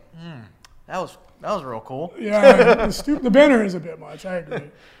 I was like, that was real cool. Yeah, the banner is a bit much. I agree.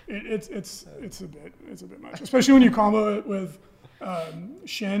 It's a bit much, especially when you combo it with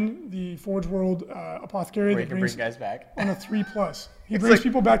Shen, the Forge World apothecary. Where he can bring guys back on a 3+. He brings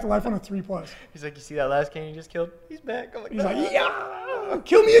people back to life on a 3+. He's like, you see that last cannon you just killed? He's back. I'm like, he's like, yeah,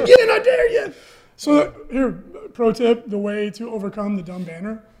 kill me again, I dare you. So here, pro tip: the way to overcome the dumb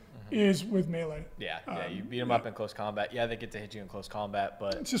banner is with melee. Yeah, you beat them up in close combat. Yeah, they get to hit you in close combat,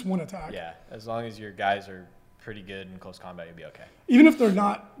 but it's just one attack. Yeah, as long as your guys are pretty good in close combat, you'll be okay. Even if they're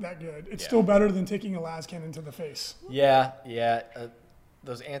not that good, it's still better than taking a las cannon to the face. Yeah.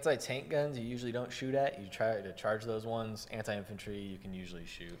 Those anti-tank guns you usually don't shoot at. You try to charge those ones. Anti-infantry you can usually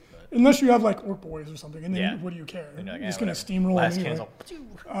shoot. But unless you have like Orc Boys or something, and then what do you care? You're just going to steamroll last anyway.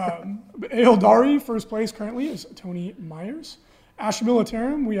 Eldari, first place currently, is Tony Myers. Asher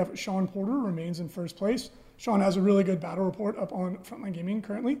Militarum, we have Sean Porter, remains in first place. Sean has a really good battle report up on Frontline Gaming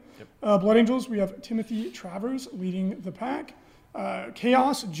currently. Yep. Blood Angels, we have Timothy Travers leading the pack.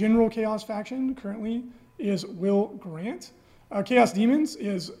 Chaos, General Chaos faction currently is Will Grant. Chaos Demons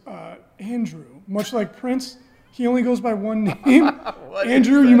is Andrew. Much like Prince, he only goes by one name.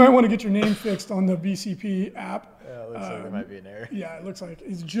 Andrew, you might want to get your name fixed on the BCP app. Yeah, it looks like there might be an error. Yeah, it looks like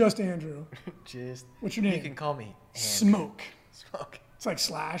it's just Andrew. What's your name? You can call me Andrew. Smoke. It's like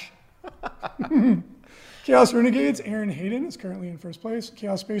Slash. Chaos Renegades, Aaron Hayden is currently in first place.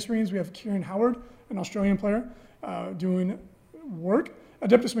 Chaos Space Marines, we have Kieran Howard, an Australian player, doing work.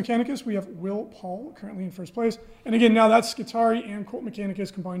 Adeptus Mechanicus, we have Will Paul currently in first place. And again, now that's Skitari and Colt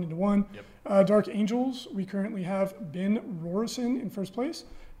Mechanicus combined into one. Yep. Dark Angels, we currently have Ben Rorison in first place.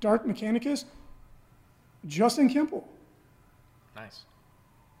 Dark Mechanicus, Justin Kemple. Nice.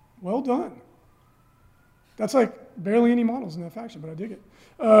 Well done. That's like barely any models in that faction, but I dig it.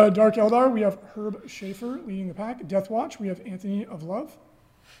 Dark Eldar, we have Herb Schaefer leading the pack. Death Watch, we have Anthony of Love.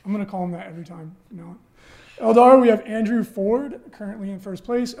 I'm going to call him that every time from now on. Eldar, we have Andrew Ford currently in first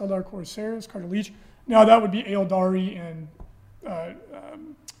place. Eldar Corsairs, Carter Leach. Now that would be Eldari and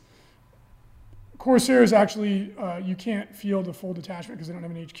Corsairs. Actually, you can't field a full detachment because they don't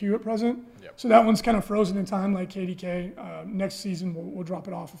have an HQ at present. Yep. So that one's kind of frozen in time, like KDK. Next season, we'll drop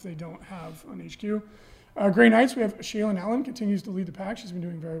it off if they don't have an HQ. Grey Knights, we have Shaylin Allen, continues to lead the pack. She's been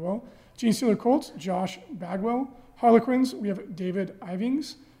doing very well. Gene Stealer Colts, Josh Bagwell. Harlequins, we have David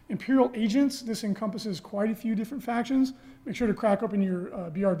Ivings. Imperial Agents, this encompasses quite a few different factions. Make sure to crack open your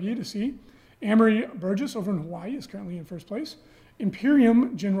BRB to see. Amory Burgess over in Hawaii is currently in first place.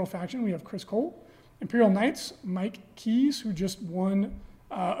 Imperium General Faction, we have Chris Cole. Imperial Knights, Mike Keys, who just won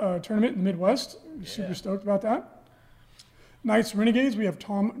a tournament in the Midwest. Super stoked about that. Knights Renegades, we have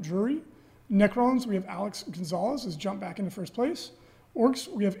Tom Drury. Necrons, we have Alex Gonzalez, has jumped back into first place. Orcs,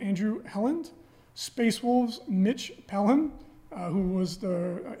 we have Andrew Helland. Space Wolves, Mitch Pelham, who was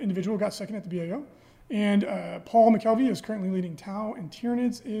the individual who got second at the BAO. And Paul McKelvey is currently leading Tau, and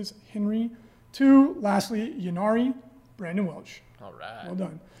Tyranids is Henry 2. Lastly, Yanari, Brandon Welch. All right. Well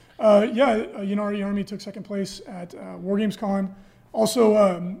done. Yanari Army took second place at WarGamesCon.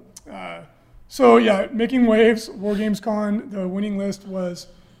 Also, making waves, WarGamesCon, the winning list was,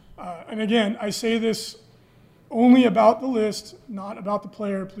 and again, I say this only about the list, not about the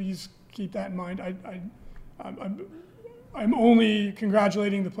player. Please keep that in mind. I'm only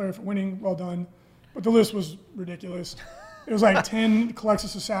congratulating the player for winning. Well done. But the list was ridiculous. It was like 10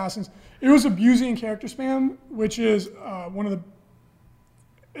 Calexis Assassins. It was abusing character spam, which is one of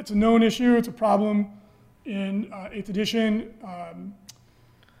the It's a known issue. It's a problem in 8th edition.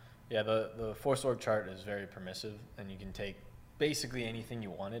 Yeah, the Force org chart is very permissive, and you can take basically anything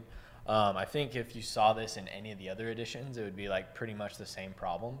you wanted. I think if you saw this in any of the other editions, it would be like pretty much the same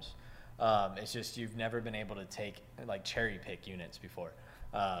problems. It's just you've never been able to take like cherry pick units before.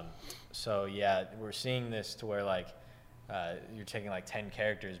 So yeah, we're seeing this to where like you're taking like 10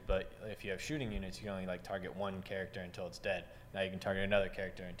 characters, but if you have shooting units, you can only like target one character until it's dead. Now you can target another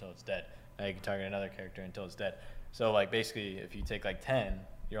character until it's dead. Now you can target another character until it's dead. So like basically, if you take like 10,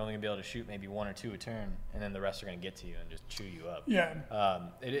 you're only gonna be able to shoot maybe 1 or 2 a turn, and then the rest are gonna get to you and just chew you up. Yeah.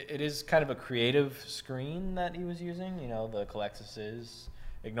 It is kind of a creative screen that he was using. You know, the Calexis,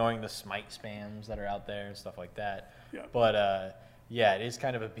 ignoring the smite spams that are out there and stuff like that. Yeah. But yeah, it is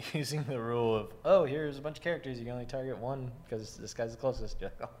kind of abusing the rule of, oh, here's a bunch of characters, you can only target one because this guy's the closest.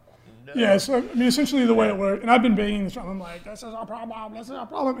 You're like, oh, no. Yeah, so I mean, essentially the way it worked, and I've been banging this drum, I'm like, this is a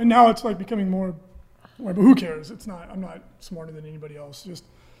problem, and now it's like becoming more, but who cares? It's not, I'm not smarter than anybody else. Just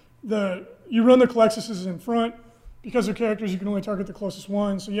you run the Calexis in front, because they're characters, you can only target the closest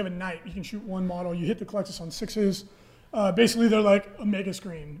one, so you have a knight, you can shoot one model, you hit the Calexis on 6s. Basically, they're like a mega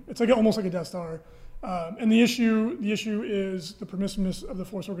screen. It's like almost like a Death Star. And the issue is the permissiveness of the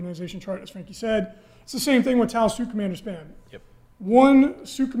Force organization chart, as Frankie said. It's the same thing with Tau suit commander spam. Yep. 1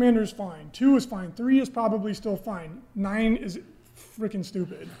 suit commander is fine. 2 is fine. 3 is probably still fine. 9 is freaking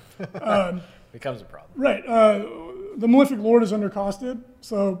stupid. Becomes a problem. Right. The Malefic Lord is undercosted,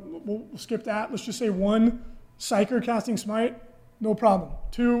 so we'll skip that. Let's just say 1 Psyker casting Smite, no problem.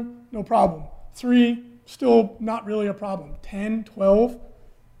 2, no problem. 3, still not really a problem. 10, 12,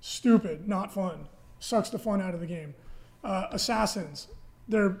 stupid, not fun. Sucks the fun out of the game. Assassins,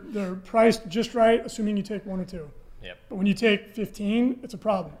 they're priced just right, assuming you take 1 or 2. Yep. But when you take 15, it's a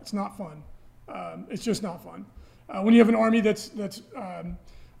problem. It's not fun. It's just not fun. When you have an army that's Drago,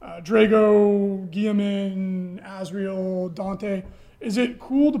 Guilliman, Azrael, Dante, is it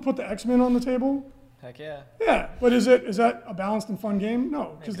cool to put the X-Men on the table? Heck yeah. Yeah, but is that a balanced and fun game?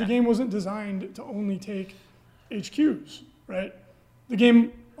 No, because the game wasn't designed to only take HQs, right? The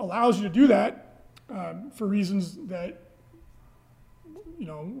game allows you to do that for reasons that, you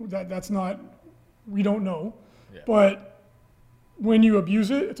know, that's not, we don't know. Yeah. But when you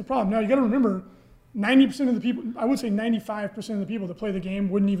abuse it, it's a problem. Now, you got to remember, 90% of the people, I would say 95% of the people that play the game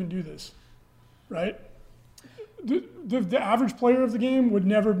wouldn't even do this, right? The average player of the game would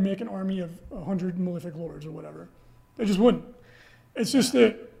never make an army of 100 Malefic Lords or whatever. They just wouldn't. It's just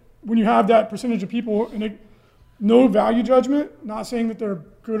that when you have that percentage of people, and no value judgment, not saying that they're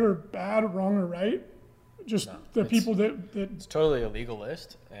good or bad, wrong or right, just the people that... It's totally a legal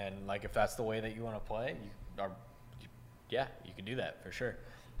list, and like if that's the way that you want to play, you can do that for sure.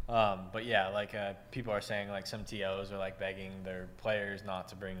 But yeah, like people are saying, like some TOs are like begging their players not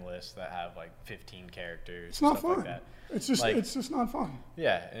to bring lists that have like 15 characters. It's not stuff fun. Like that. It's just not fun.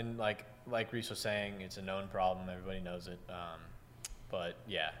 Yeah, and like Reese was saying, it's a known problem. Everybody knows it. But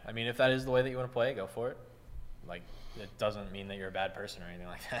yeah, I mean, if that is the way that you want to play, go for it. Like, it doesn't mean that you're a bad person or anything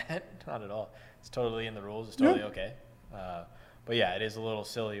like that. Not at all. It's totally in the rules. It's totally okay. But yeah, it is a little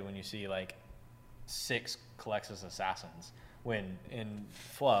silly when you see like 6 Calexis Assassins, when in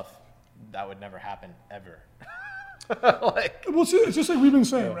Fluff, that would never happen ever. Well, it's just like we've been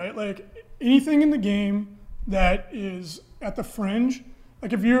saying, right? Like anything in the game that is at the fringe,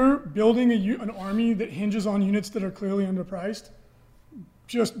 like if you're building an army that hinges on units that are clearly underpriced,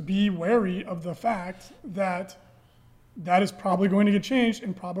 just be wary of the fact that that is probably going to get changed,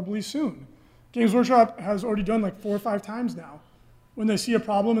 and probably soon. Games Workshop has already done like 4 or 5 times now. When they see a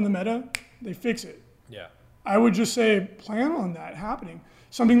problem in the meta, they fix it. Yeah. I would just say plan on that happening.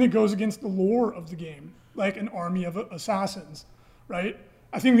 Something that goes against the lore of the game, like an army of assassins, right?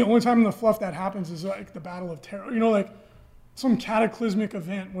 I think the only time in the Fluff that happens is like the Battle of Terror. You know, like some cataclysmic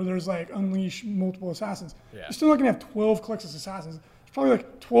event where there's like unleash multiple assassins. Yeah. You're still not gonna have 12 Calexis Assassins. There's probably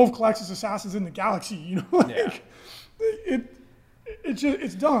like 12 Calexis Assassins in the galaxy, you know? Like,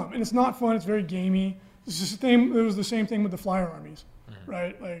 it's dumb, and it's not fun. It's very gamey. It was the same thing with the flyer armies,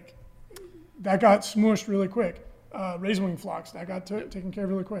 right? Like, that got smushed really quick. Razorwing Flocks, that got taken care of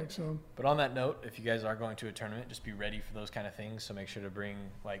really quick. So. But on that note, if you guys are going to a tournament, just be ready for those kind of things. So make sure to bring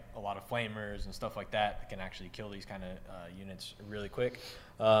like a lot of flamers and stuff like that can actually kill these kind of units really quick.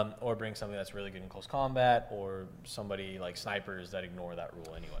 Or bring something that's really good in close combat, or somebody like snipers that ignore that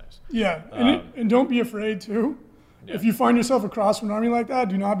rule anyways. Yeah, and don't be afraid too. Yeah. If you find yourself across from an army like that,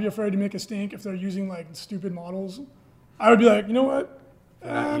 do not be afraid to make a stink if they're using like stupid models. I would be like, you know what?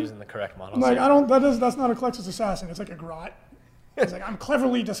 They're not using the correct models. I'm like, that's not a Calexis Assassin. It's like a Grot. He's like, I'm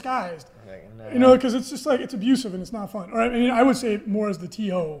cleverly disguised. Like, no. You know, because it's just like, it's abusive and it's not fun. Or I mean, I would say it more as the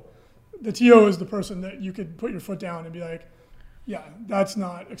TO. The TO is the person that you could put your foot down and be like, yeah, that's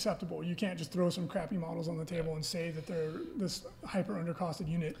not acceptable. You can't just throw some crappy models on the table and say that they're this hyper undercosted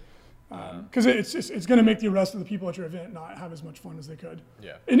unit. Because it's going to make the rest of the people at your event not have as much fun as they could.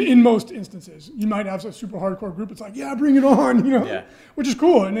 Yeah. In most instances, you might have a super hardcore group. It's like, yeah, bring it on, you know, Yeah. which is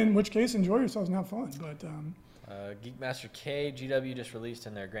cool. And in which case, enjoy yourselves and have fun. But Geekmaster K, GW just released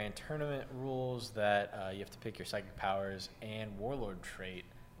in their grand tournament rules that you have to pick your psychic powers and warlord trait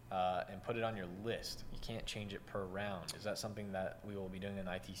and put it on your list. You can't change it per round. Is that something that we will be doing in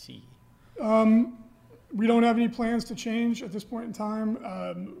ITC? we don't have any plans to change at this point in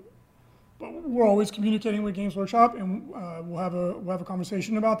time. But we're always communicating with Games Workshop, and we'll have a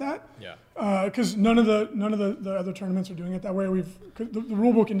conversation about that. Yeah. Because none of the other tournaments are doing it that way. The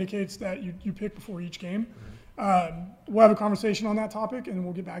rule book indicates that you pick before each game. We'll have a conversation on that topic, and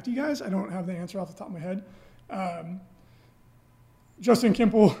we'll get back to you guys. I don't have the answer off the top of my head. Justin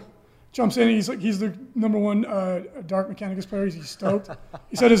Kimple jumps in. He's the number one Dark Mechanicus player. He's stoked.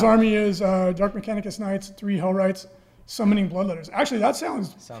 He said his army is Dark Mechanicus Knights, 3 Hellrights, summoning Bloodletters. Actually, that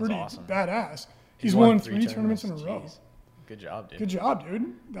sounds pretty awesome. Badass. He's won 3 tournaments in a row. Jeez. Good job, dude. Good job,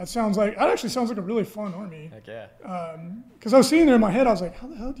 dude. That actually sounds like a really fun army. Heck yeah. Because I was sitting there in my head, I was like, how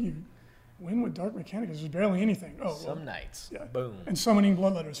the hell do you win with Dark Mechanicus? There's barely anything. Some knights. Yeah. Boom. And summoning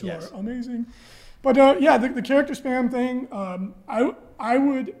Bloodletters, who Yes. are amazing. But yeah, the character spam thing, I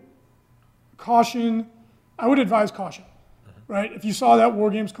would advise caution, right? If you saw that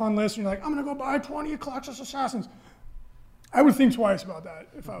War Games Con list and you're like, I'm going to go buy 20 Colossus Assassins, I would think twice about that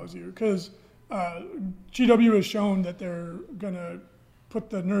if I was you, because GW has shown that they're going to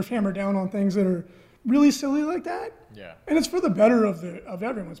put the Nerf hammer down on things that are really silly like that. Yeah. And it's for the better of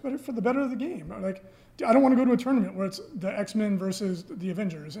everyone. It's for the better of the game. Like, I don't want to go to a tournament where it's the X-Men versus the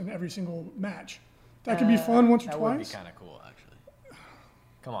Avengers in every single match. That could be fun once or twice. That would be kind of cool, actually.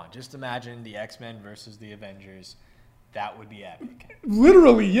 Come on, just imagine the X-Men versus the Avengers. That would be epic.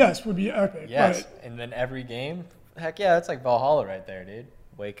 Literally, yes, would be epic. Yes, but and then every game, heck yeah, that's like Valhalla right there, dude.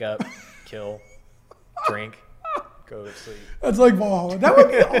 Wake up, kill, drink, go to sleep. That's like Valhalla. That would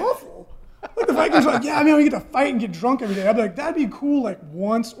be awful. Like the Vikings are like, yeah, I mean, we get to fight and get drunk every day. I'd be like, that'd be cool like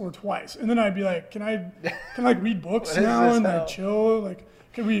once or twice. And then I'd be like, can I like read books now and like chill? Like,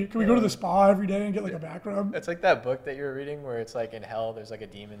 can we go to the spa every day and get like a back rub? It's like that book that you were reading where it's like in hell there's like a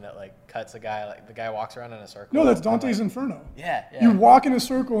demon that like cuts a guy, like the guy walks around in a circle. No, that's Dante's Inferno. Yeah. You walk in a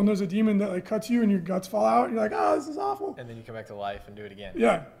circle and there's a demon that like cuts you and your guts fall out. You're like, oh, this is awful. And then you come back to life and do it again.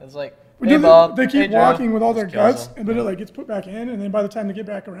 Yeah. It's like, hey, Bob, they keep hey, walking Joe. with all their Just kills guts, them. but it like gets put back in, and then by the time they get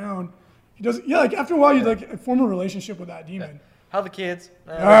back around, he does. Yeah, like after a while, you like form a relationship with that demon. How the kids?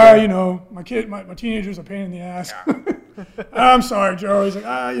 You know, my teenager's a pain in the ass. I'm sorry, Joe. He's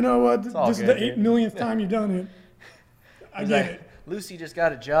like, you know what? This is the 8 millionth time you've done it. I get it. Lucy just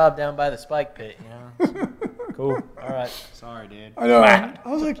got a job down by the spike pit, you know? Cool. All right. Sorry, dude. I know. I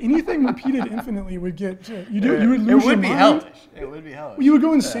was like, anything repeated infinitely would get you would lose your mind. It would be hellish. It would be hellish. You would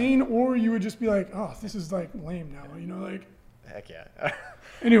go insane, or you would just be like, oh, this is like lame now. You know, like. Heck yeah.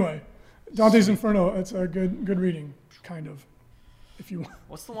 Anyway, Dante's Inferno. It's a good reading, kind of. If you want.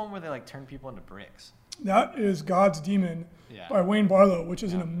 What's the one where they like turn people into bricks? That is God's Demon by Wayne Barlow, which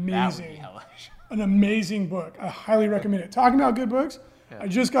is an amazing book. I highly recommend it. Talking about good books, I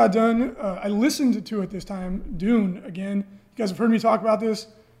just got done. I listened to it this time. Dune again. You guys have heard me talk about this.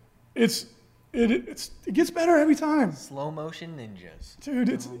 It gets better every time. Slow motion ninjas. Dude,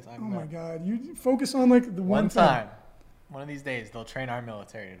 oh my God. You focus on like the one thing. time. One of these days, they'll train our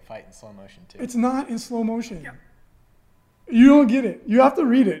military to fight in slow motion too. It's not in slow motion. Yeah. You don't get it. You have to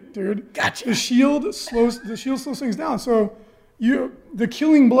read it, dude. Gotcha. The shield slows things down. So the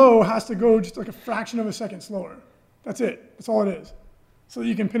killing blow has to go just like a fraction of a second slower. That's it. That's all it is. So that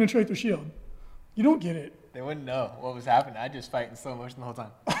you can penetrate the shield. You don't get it. They wouldn't know what was happening. I'd just fight in slow motion the whole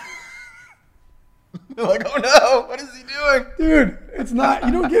time. They're like, oh no, what is he doing? Dude, it's not.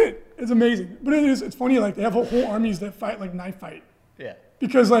 You don't get it. It's amazing. But it's funny, like they have whole armies that fight like knife fight. Yeah.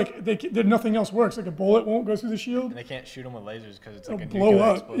 Because like nothing else works. Like a bullet won't go through the shield. And they can't shoot them with lasers because it's like It'll a blow nuclear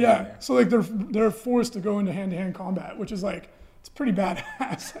up. explosion. Yeah. So like they're forced to go into hand-to-hand combat, which is like it's pretty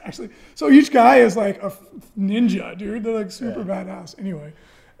badass actually. So each guy is like a ninja, dude. They're like super badass. Anyway,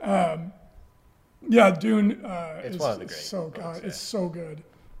 Dune It's is one of the great so books, god. yeah. It's so good.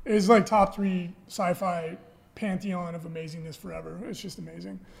 It's like top 3 sci-fi pantheon of amazingness forever. It's just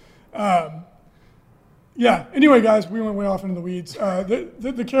amazing. Yeah. Anyway, guys, we went way off into the weeds.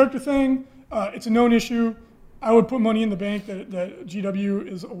 The character thing, it's a known issue. I would put money in the bank that GW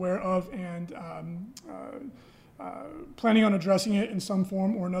is aware of and planning on addressing it in some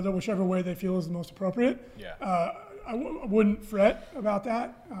form or another, whichever way they feel is the most appropriate. Yeah. I wouldn't fret about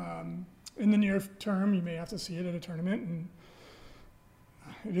that. In the near term, you may have to see it at a tournament, and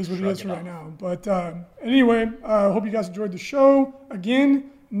it is what it is for right now. But anyway, I hope you guys enjoyed the show.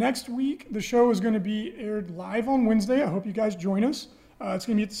 Again, next week, the show is going to be aired live on Wednesday. I hope you guys join us. It's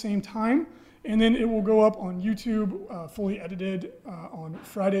going to be at the same time. And then it will go up on YouTube, fully edited, on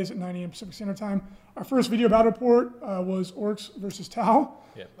Fridays at 9 a.m. Pacific Standard Time. Our first video battle report was Orcs versus Tau.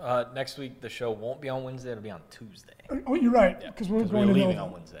 Yeah. Next week, the show won't be on Wednesday. It'll be on Tuesday. Oh, you're right. Because we're going to leaving Nova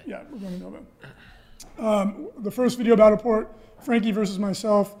on Wednesday. Yeah, we're going to Nova. The first video battle report, Frankie versus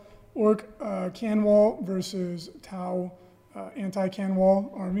myself, Orc Canwall versus Tau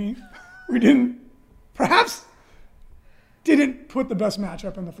anti-Canwall army. We didn't put the best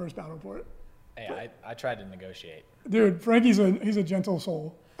matchup in the first battle report. Hey, I tried to negotiate. Dude, Frankie's he's a gentle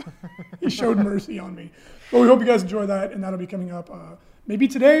soul. He showed mercy on me. But we hope you guys enjoy that, and that'll be coming up maybe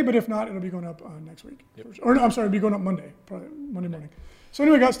today, but if not, it'll be going up next week. Yep. Or no, I'm sorry, it'll be going up Monday, probably Monday morning. So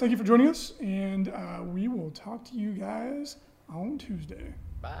anyway, guys, thank you for joining us, and we will talk to you guys on Tuesday.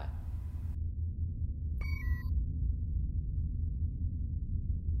 Bye.